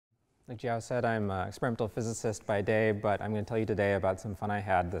Like Jiao said, I'm an experimental physicist by day, but I'm going to tell you today about some fun I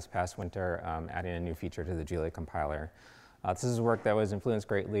had this past winter adding a new feature to the Julia compiler. This is work that was influenced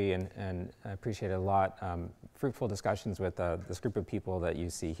greatly and I appreciated a lot. Fruitful discussions with this group of people that you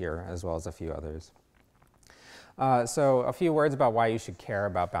see here, as well as a few others. So a few words about why you should care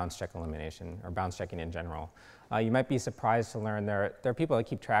about bounds check elimination, or bounds checking in general. You might be surprised to learn there are people that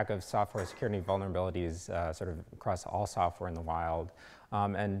keep track of software security vulnerabilities sort of across all software in the wild.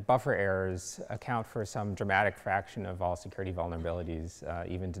 And buffer errors account for some dramatic fraction of all security vulnerabilities,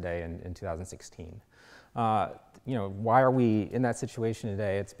 even today in 2016. Why are we in that situation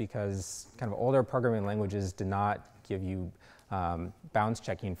today? It's because kind of older programming languages did not give you bounds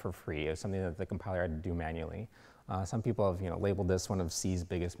checking for free. It was something that the compiler had to do manually. Some people have labeled this one of C's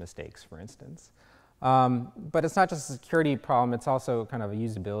biggest mistakes, for instance. But it's not just a security problem, it's also kind of a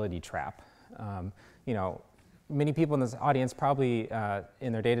usability trap. Many people in this audience probably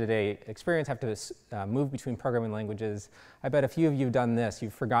in their day-to-day experience have to move between programming languages. I bet a few of you have done this.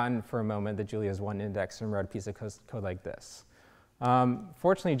 You've forgotten for a moment that Julia is one index and wrote a piece of code like this.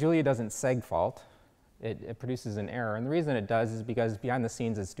 Fortunately, Julia doesn't segfault. It produces an error. And the reason it does is because behind the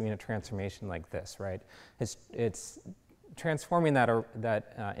scenes it's doing a transformation like this, right? It's transforming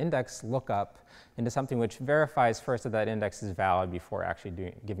that index lookup into something which verifies first that that index is valid before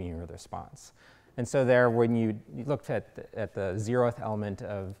actually giving you the response. And so there, when you looked at the 0th element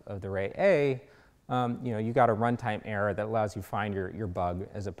of the array A, you got a runtime error that allows you to find your bug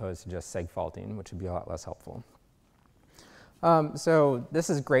as opposed to just segfaulting, which would be a lot less helpful. So this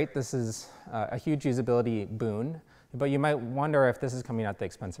is great. This is a huge usability boon. But you might wonder if this is coming at the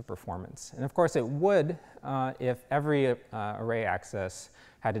expense of performance. And of course, it would if every array access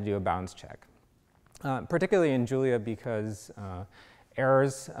had to do a bounds check, particularly in Julia because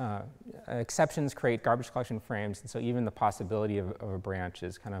errors, exceptions create garbage collection frames, and so even the possibility of a branch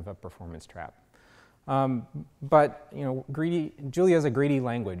is kind of a performance trap. But Julia is a greedy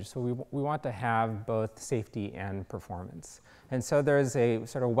language, so we want to have both safety and performance. And so there's a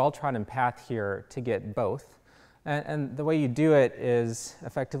sort of well-trodden path here to get both. And the way you do it is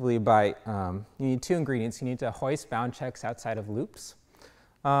effectively by, you need two ingredients. You need to hoist bound checks outside of loops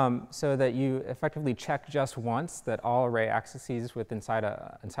so that you effectively check just once that all array accesses inside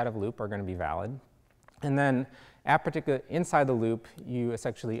of a loop are going to be valid. And then inside the loop, you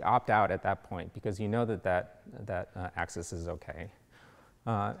essentially opt out at that point because you know that access is OK.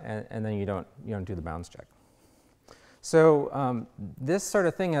 And then you don't do the bounds check. So this sort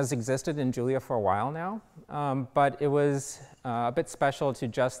of thing has existed in Julia for a while now, but it was a bit special to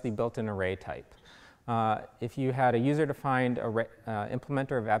just the built-in array type. If you had a user-defined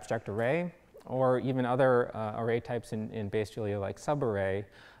implementer of abstract array, or even other array types in base Julia like subarray,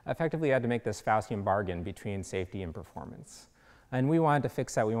 effectively you had to make this Faustian bargain between safety and performance. And we wanted to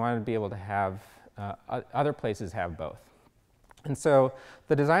fix that. We wanted to be able to have other places have both. And so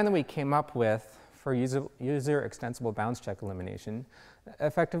the design that we came up with for user extensible bounds check elimination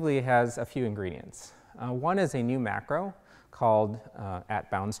effectively has a few ingredients. One is a new macro called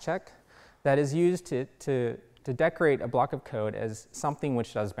 @boundsCheck that is used to decorate a block of code as something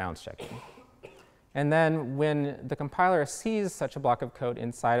which does bounds checking. And then when the compiler sees such a block of code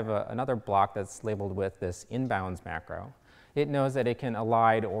inside of another block that's labeled with this inbounds macro, it knows that it can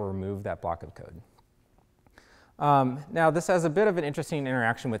elide or remove that block of code. Now, this has a bit of an interesting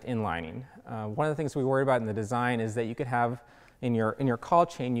interaction with inlining. One of the things we worry about in the design is that you could have, in your call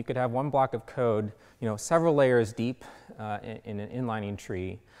chain, you could have one block of code several layers deep in an inlining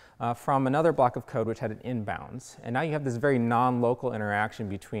tree from another block of code which had an inbounds. And now you have this very non-local interaction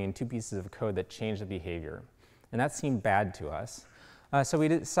between two pieces of code that change the behavior. And that seemed bad to us. So we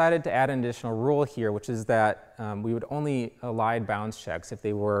decided to add an additional rule here, which is that we would only elide bounds checks if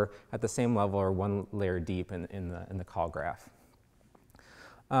they were at the same level or one layer deep in the call graph.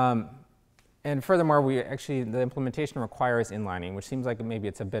 And furthermore, the implementation requires inlining, which seems like maybe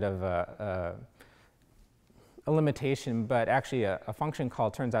it's a bit of a limitation, but actually a function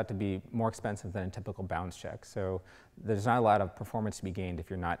call turns out to be more expensive than a typical bounds check. So there's not a lot of performance to be gained if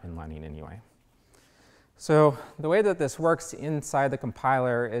you're not inlining anyway. So the way that this works inside the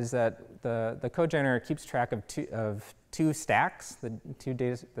compiler is that the code generator keeps track of two stacks. The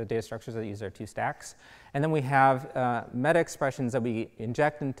data structures that use are two stacks. And then we have meta expressions that we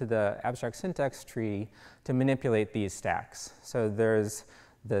inject into the abstract syntax tree to manipulate these stacks. So there's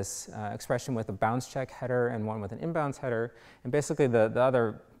this expression with a bounds check header and one with an inbounds header. And basically the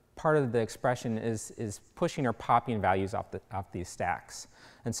other part of the expression is pushing or popping values off these stacks.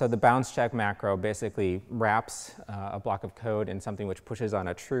 And so the bounds check macro basically wraps a block of code in something which pushes on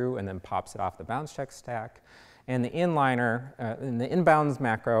a true and then pops it off the bounds check stack. And the inliner, in the inbounds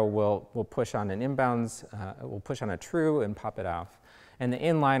macro will push on an inbounds, will push on a true and pop it off. And the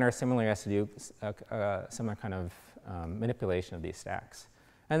inliner similarly has to do similar kind of manipulation of these stacks.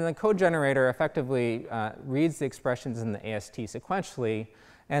 And the code generator effectively reads the expressions in the AST sequentially,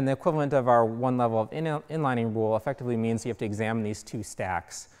 and the equivalent of our one level of inlining rule effectively means you have to examine these two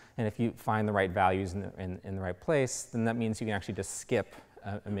stacks. And if you find the right values in the right place, then that means you can actually just skip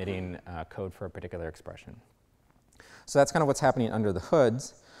emitting code for a particular expression. So that's kind of what's happening under the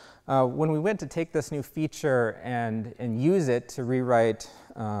hoods. When we went to take this new feature and use it to rewrite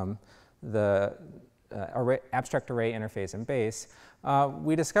the abstract array interface in base,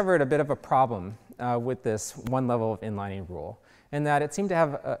 we discovered a bit of a problem with this one level of inlining rule, in that it seemed to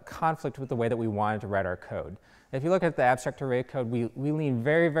have a conflict with the way that we wanted to write our code. If you look at the abstract array code, we lean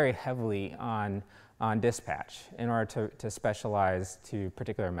very, very heavily on dispatch in order to specialize to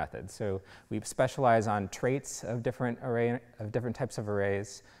particular methods. So we specialize on traits of different types of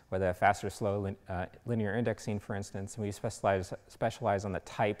arrays, whether fast or slow linear indexing, for instance. And we specialize on the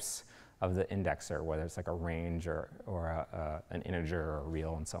types of the indexer, whether it's like a range or an integer or a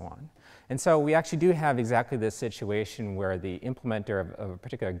real and so on. And so we actually do have exactly this situation where the implementer of a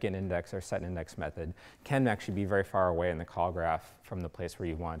particular get index or set index method can actually be very far away in the call graph from the place where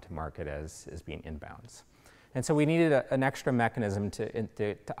you want to mark it as being inbounds. And so we needed an extra mechanism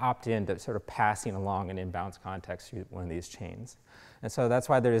to opt in to sort of passing along an inbounds context through one of these chains. And so that's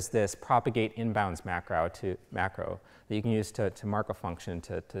why there's this propagate inbounds macro that you can use to mark a function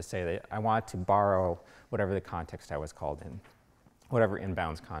to say that I want to borrow whatever the context I was called in, whatever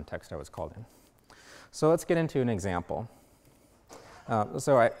inbounds context I was called in. So let's get into an example.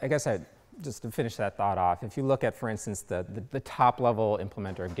 So I guess just to finish that thought off, if you look at, for instance, the top level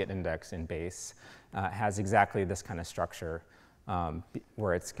implementer of get index in base has exactly this kind of structure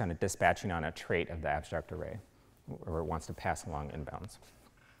where it's kind of dispatching on a trait of the abstract array, or it wants to pass along inbounds.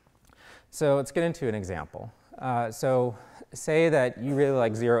 So let's get into an example. So say that you really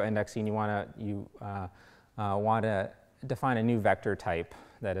like zero indexing. You want to define a new vector type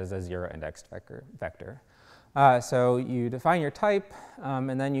that is a zero indexed vector. So you define your type,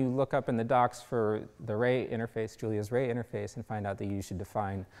 and then you look up in the docs for the array interface, Julia's array interface, and find out that you should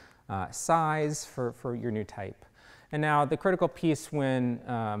define size for your new type. And now the critical piece when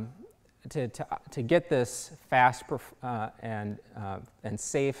to get this fast and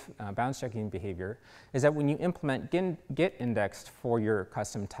safe bounds checking behavior is that when you implement get indexed for your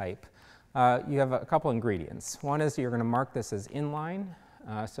custom type, you have a couple ingredients. One is you're going to mark this as inline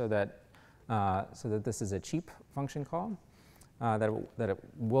so that this is a cheap function call, that it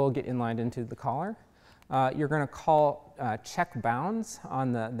will get inlined into the caller. You're going to call check bounds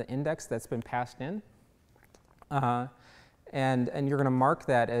on the index that's been passed in. And you're going to mark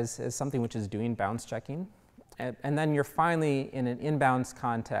that as something which is doing bounds checking. And then you're finally, in an inbounds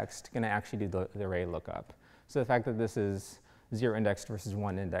context, going to actually do the array lookup. So the fact that this is zero indexed versus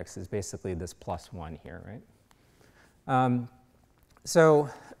one indexed is basically this +1 here, right? So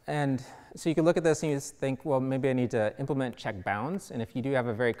you can look at this and you just think, well, maybe I need to implement check bounds. And if you do have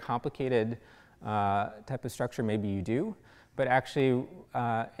a very complicated type of structure, maybe you do. But actually,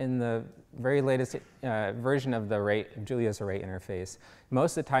 in the very latest version of Julia's array interface,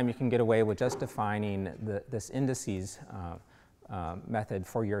 most of the time you can get away with just defining this indices method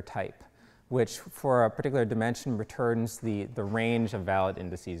for your type, which for a particular dimension returns the range of valid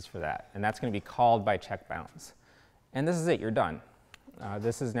indices for that. And that's going to be called by check bounds. And this is it, you're done.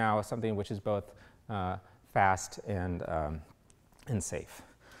 This is now something which is both fast and safe.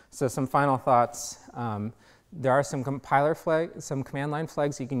 So some final thoughts. There are some command line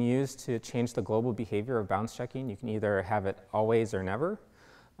flags you can use to change the global behavior of bounds checking. You can either have it always or never.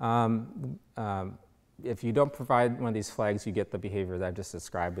 If you don't provide one of these flags, you get the behavior that I've just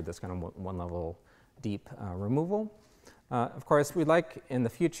described with this kind of one level deep removal. Of course, we'd like in the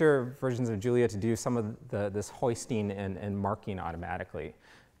future versions of Julia to do some of this hoisting and marking automatically.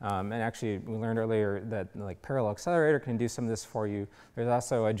 And actually, we learned earlier that like Parallel Accelerator can do some of this for you. There's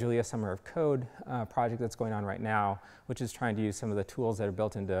also a Julia Summer of Code project that's going on right now, which is trying to use some of the tools that are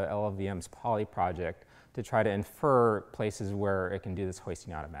built into LLVM's Poly project to try to infer places where it can do this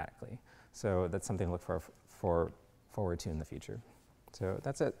hoisting automatically. So that's something to look forward to in the future. So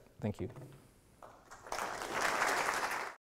that's it. Thank you.